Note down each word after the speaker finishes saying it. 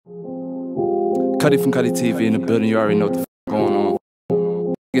Cutty from Cutty TV in the building, you already know what the f going on.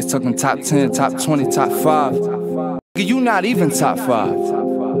 Niggas talking top 10, top 20, top 5. Nigga, you not even top 5.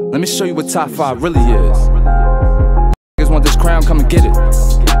 Let me show you what top 5 really is. Niggas want this crown, come and get it.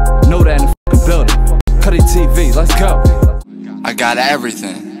 Know that in the f***ing building. Cutty TV, let's go. I got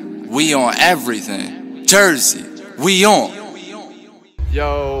everything. We on everything. Jersey, we on.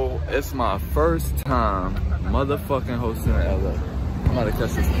 Yo, it's my first time motherfucking hosting in LA. I'm about to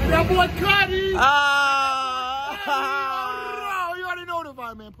catch this. That boy Cutty! Ah! You already know the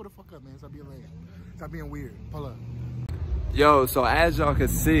vibe, man. Put the fuck up, man. Stop being lame. Stop being weird. Pull up. Yo, so as y'all can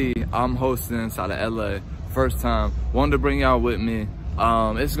see, I'm hosting inside of LA. First time. Wanted to bring y'all with me.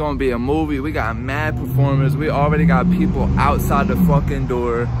 It's gonna be a movie. We got mad performers. We already got people outside the fucking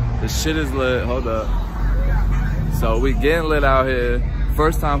door. The shit is lit. Hold up. So we getting lit out here.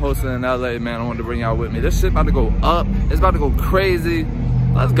 First time hosting in LA, man. I wanted to bring y'all with me. This shit about to go up. It's about to go crazy.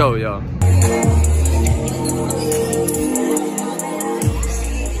 Let's go, y'all. My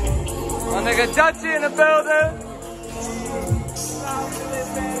nigga Cutty in the building.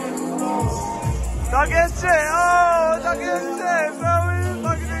 Talking shit. Oh, talking shit, bro. What you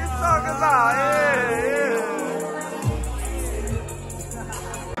fucking niggas talking about? Yeah.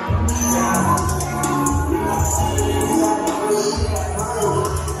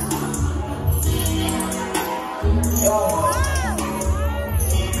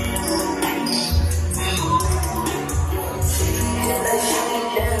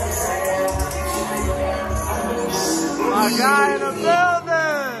 My guy in the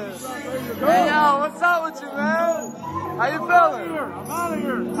building! Hey yo, what's up with you, man? How you feeling? I'm out of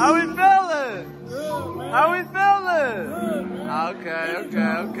here. How we feeling? Good, man. How we feeling? Good, man. Okay.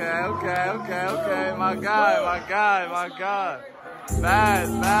 My guy. Bad.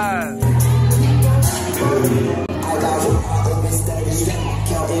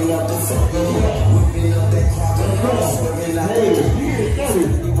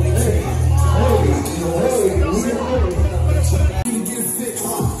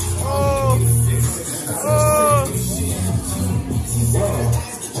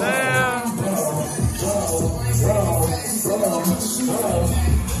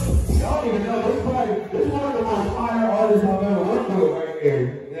 Y'all even know this is one of the most fire artists I've ever worked with right here.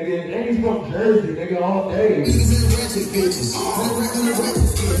 Nigga, he's from Jersey, nigga, all day.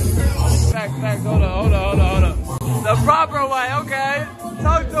 Back, hold on. The proper way, okay?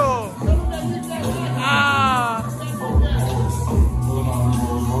 Talk to him.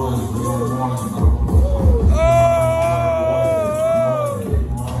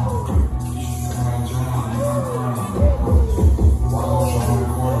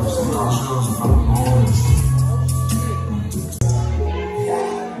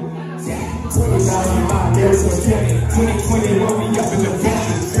 There's a 2020 when we up in the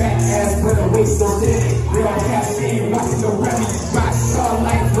business. Fat ass with a waist so thick. Real caffeine, rockin' the remy. Rock star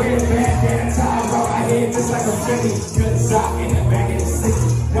like red bandana tie. Rock my head just like a Philly. Good sock in the back of the city.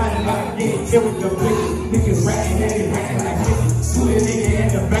 Riding like getting killed with the blicky. Niggas ratting and they ratting like Mickey. Shoot a nigga in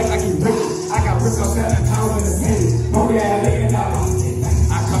the back like he Ricky. I got bricks on 7 pounds in the city. Monkey ass laying out.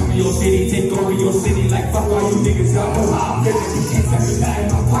 I come to your city, take over your city. Like fuck all you niggas, y'all know how I'm feeling. You can't tell me nothing.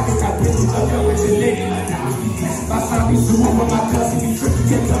 My pockets got bitches up there with your nigga. My son be super with my cousin, be tripping,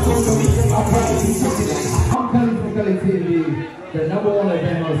 get up close to me, and my brother be tripping. I'm Cutty from Cutty TV, the #1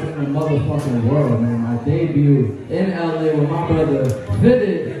 event host in the motherfucking world, man. My debut in LA with my brother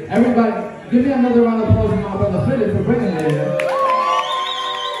Fitted. Everybody, give me another round of applause for my brother Fitted for bringing it here.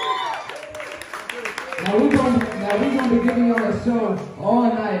 Now we're gonna be giving y'all a show all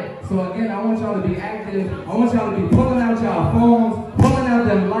night. So again, I want y'all to be active. I want y'all to be pulling out y'all phones, pulling out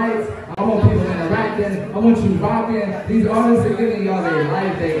them lights. I want people interacting. I want you rocking. These artists are giving y'all their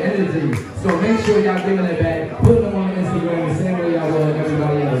life, their energy. So make sure y'all giving it back. Put them on Instagram the same way y'all will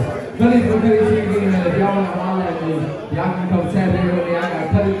everybody else. Cutty from Cutty TV, man. If y'all want to holler at me, y'all can come tap in with me. I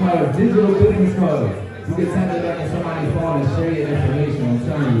got Cutty cards, digital business cards. You can tap it back on somebody's phone and share your information. I'm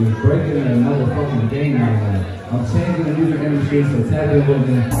telling you, it's breaking in the motherfucking game right now. I'm changing the music industry, so tap in with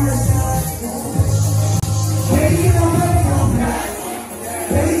me.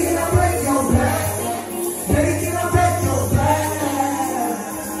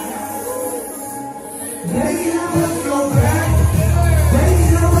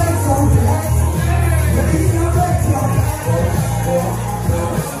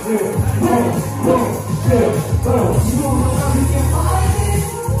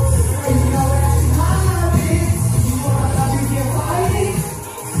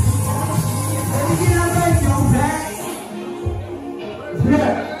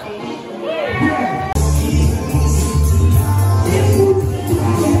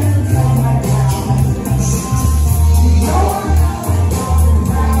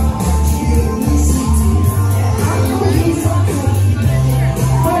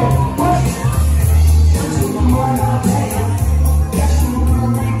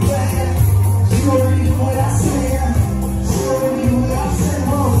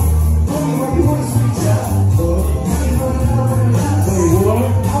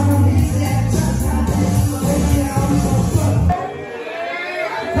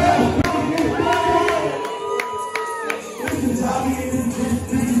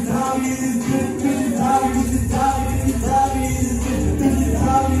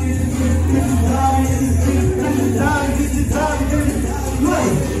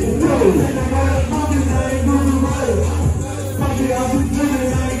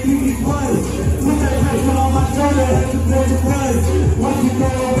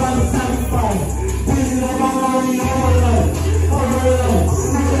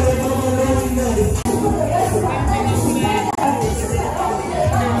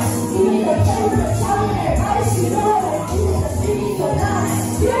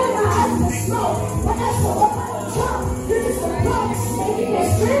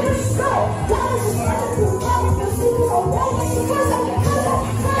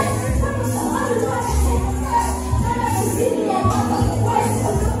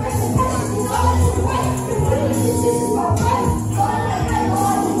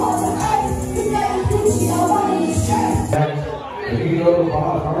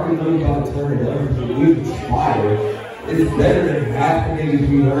 already know you about to turn it up, so you inspired. It's better than half the niggas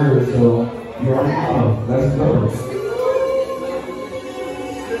we heard, so you already know. Let's go.